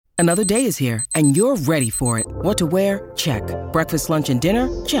Another day is here, and you're ready for it. What to wear? Check. Breakfast, lunch, and dinner?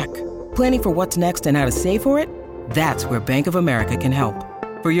 Check. Planning for what's next and how to save for it? That's where Bank of America can help.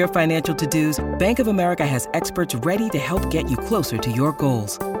 For your financial to-dos, Bank of America has experts ready to help get you closer to your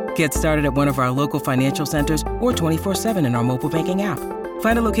goals. Get started at one of our local financial centers or 24/7 in our mobile banking app.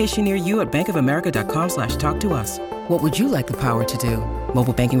 Find a location near you at bankofamerica.com/talktous. What would you like the power to do?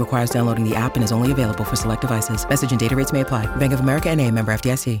 Mobile banking requires downloading the app and is only available for select devices. Message and data rates may apply. Bank of America N.A., member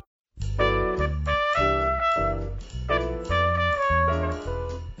FDIC.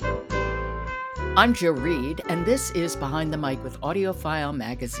 I'm Joe Reed, and this is Behind the Mic with AudioFile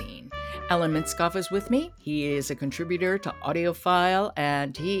Magazine. Alan Minskoff is with me. He is a contributor to AudioFile,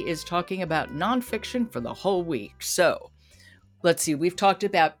 and he is talking about nonfiction for the whole week. So, let's see. We've talked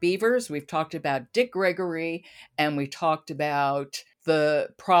about beavers, we've talked about Dick Gregory, and we talked about the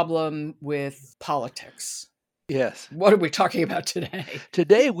problem with politics. Yes. What are we talking about today?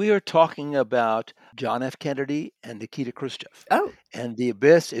 Today we are talking about John F. Kennedy and Nikita Khrushchev. Oh. And The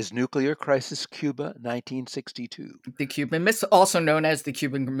Abyss is Nuclear Crisis Cuba, 1962. The Cuban Missile, also known as the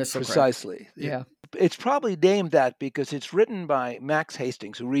Cuban Missile Crisis. Precisely. Yeah. It's probably named that because it's written by Max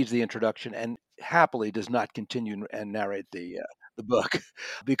Hastings, who reads the introduction and happily does not continue and narrate the book,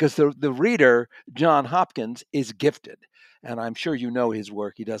 because the reader, John Hopkins, is gifted. And I'm sure you know his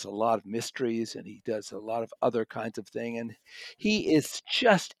work. He does a lot of mysteries and he does a lot of other kinds of thing. And he is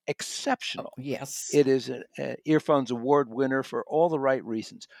just exceptional. Oh, yes. It is an Earphones Award winner for all the right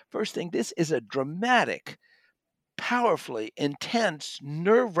reasons. First thing, this is a dramatic, powerfully intense,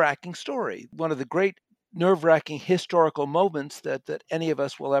 nerve-wracking story. One of the great nerve-wracking historical moments that any of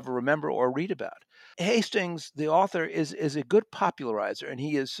us will ever remember or read about. Hastings, the author, is a good popularizer, and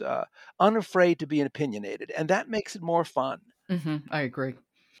he is unafraid to be opinionated, and that makes it more fun. Mm-hmm. I agree.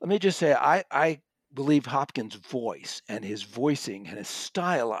 Let me just say, I believe Hopkins' voice and his voicing and his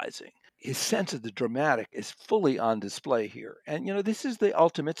stylizing, his sense of the dramatic is fully on display here. And, this is the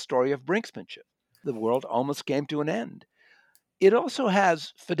ultimate story of brinksmanship. The world almost came to an end. It also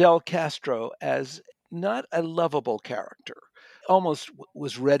has Fidel Castro as not a lovable character. Almost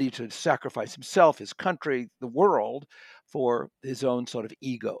was ready to sacrifice himself, his country, the world, for his own sort of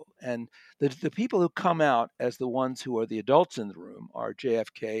ego. And the people who come out as the ones who are the adults in the room are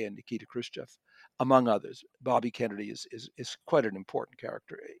JFK and Nikita Khrushchev, among others. Bobby Kennedy is quite an important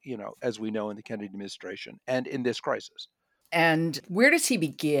character, as we know in the Kennedy administration and in this crisis. And where does he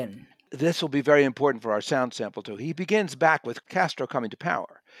begin? This will be very important for our sound sample, too. He begins back with Castro coming to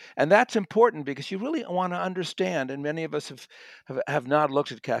power. And that's important because you really want to understand, and many of us have not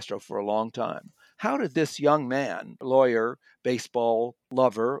looked at Castro for a long time. How did this young man, lawyer, baseball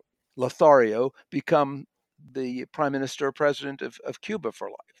lover, Lothario, become the prime minister, president of Cuba for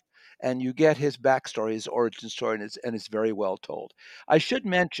life? And you get his backstory, his origin story, and it's very well told. I should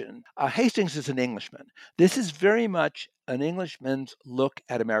mention, Hastings is an Englishman. This is very much an Englishman's look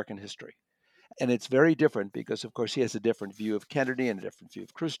at American history. And it's very different because, of course, he has a different view of Kennedy and a different view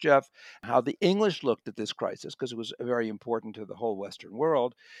of Khrushchev. How the English looked at this crisis, because it was very important to the whole Western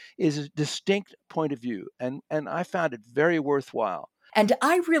world, is a distinct point of view. And I found it very worthwhile. And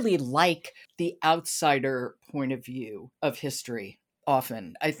I really like the outsider point of view of history.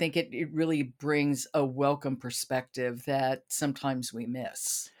 Often. I think it really brings a welcome perspective that sometimes we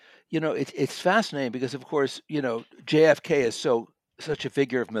miss. It's fascinating because, of course, JFK is such a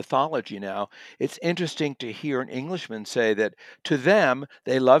figure of mythology now. It's interesting to hear an Englishman say that to them,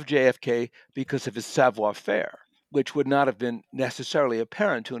 they love JFK because of his savoir-faire, which would not have been necessarily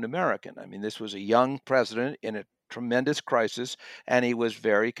apparent to an American. I mean, this was a young president in a tremendous crisis, and he was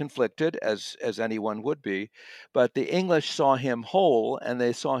very conflicted, as anyone would be. But the English saw him whole, and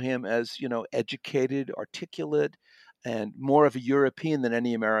they saw him as, educated, articulate, and more of a European than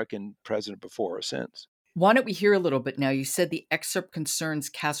any American president before or since. Why don't we hear a little bit now? You said the excerpt concerns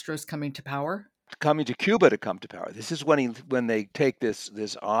Castro's coming to power? Coming to Cuba to come to power. This is when they take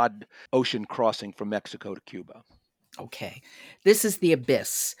this odd ocean crossing from Mexico to Cuba. Okay. This is The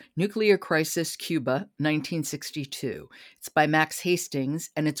Abyss, Nuclear Crisis, Cuba, 1962. It's by Max Hastings,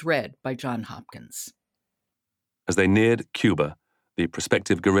 and it's read by John Hopkins. As they neared Cuba, the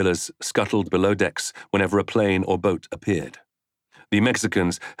prospective guerrillas scuttled below decks whenever a plane or boat appeared. The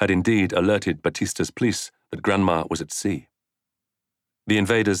Mexicans had indeed alerted Batista's police that Granma was at sea. The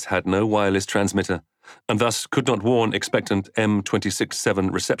invaders had no wireless transmitter, and thus could not warn expectant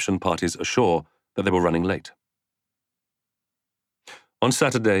M267 reception parties ashore that they were running late. On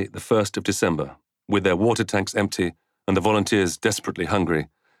Saturday, the 1st of December, with their water tanks empty and the volunteers desperately hungry,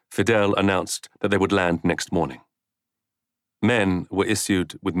 Fidel announced that they would land next morning. Men were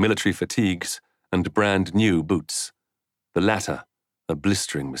issued with military fatigues and brand new boots, the latter a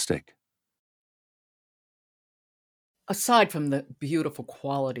blistering mistake. Aside from the beautiful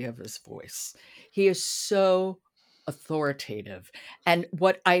quality of his voice, he is so authoritative. And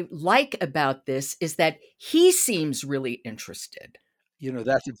what I like about this is that he seems really interested.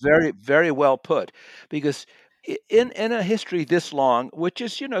 That's very, very well put, because in a history this long, which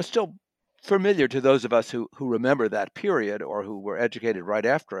is, still familiar to those of us who remember that period or who were educated right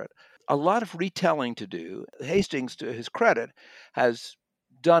after it, a lot of retelling to do. Hastings, to his credit, has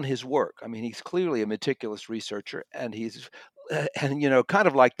done his work. I mean, he's clearly a meticulous researcher, and kind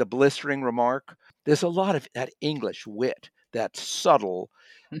of like the blistering remark, there's a lot of that English wit, that subtle,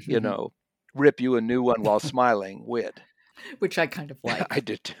 rip you a new one while smiling wit. Which I kind of like. I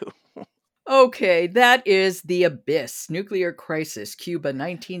did too. Okay, that is The Abyss, Nuclear Crisis, Cuba,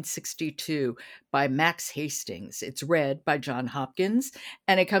 1962, by Max Hastings. It's read by John Hopkins,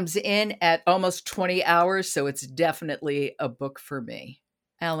 and it comes in at almost 20 hours, so it's definitely a book for me.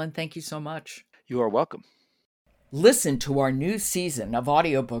 Alan, thank you so much. You are welcome. Listen to our new season of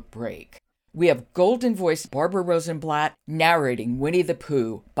Audiobook Break. We have golden voiced Barbara Rosenblatt narrating Winnie the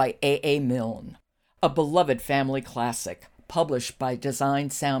Pooh by A.A. Milne, a beloved family classic published by Design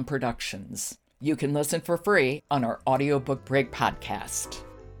Sound Productions. You can listen for free on our Audiobook Break podcast.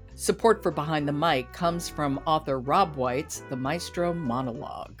 Support for Behind the Mic comes from author Rob White's The Maestro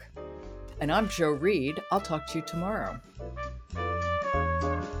Monologue. And I'm Jo Reed. I'll talk to you tomorrow.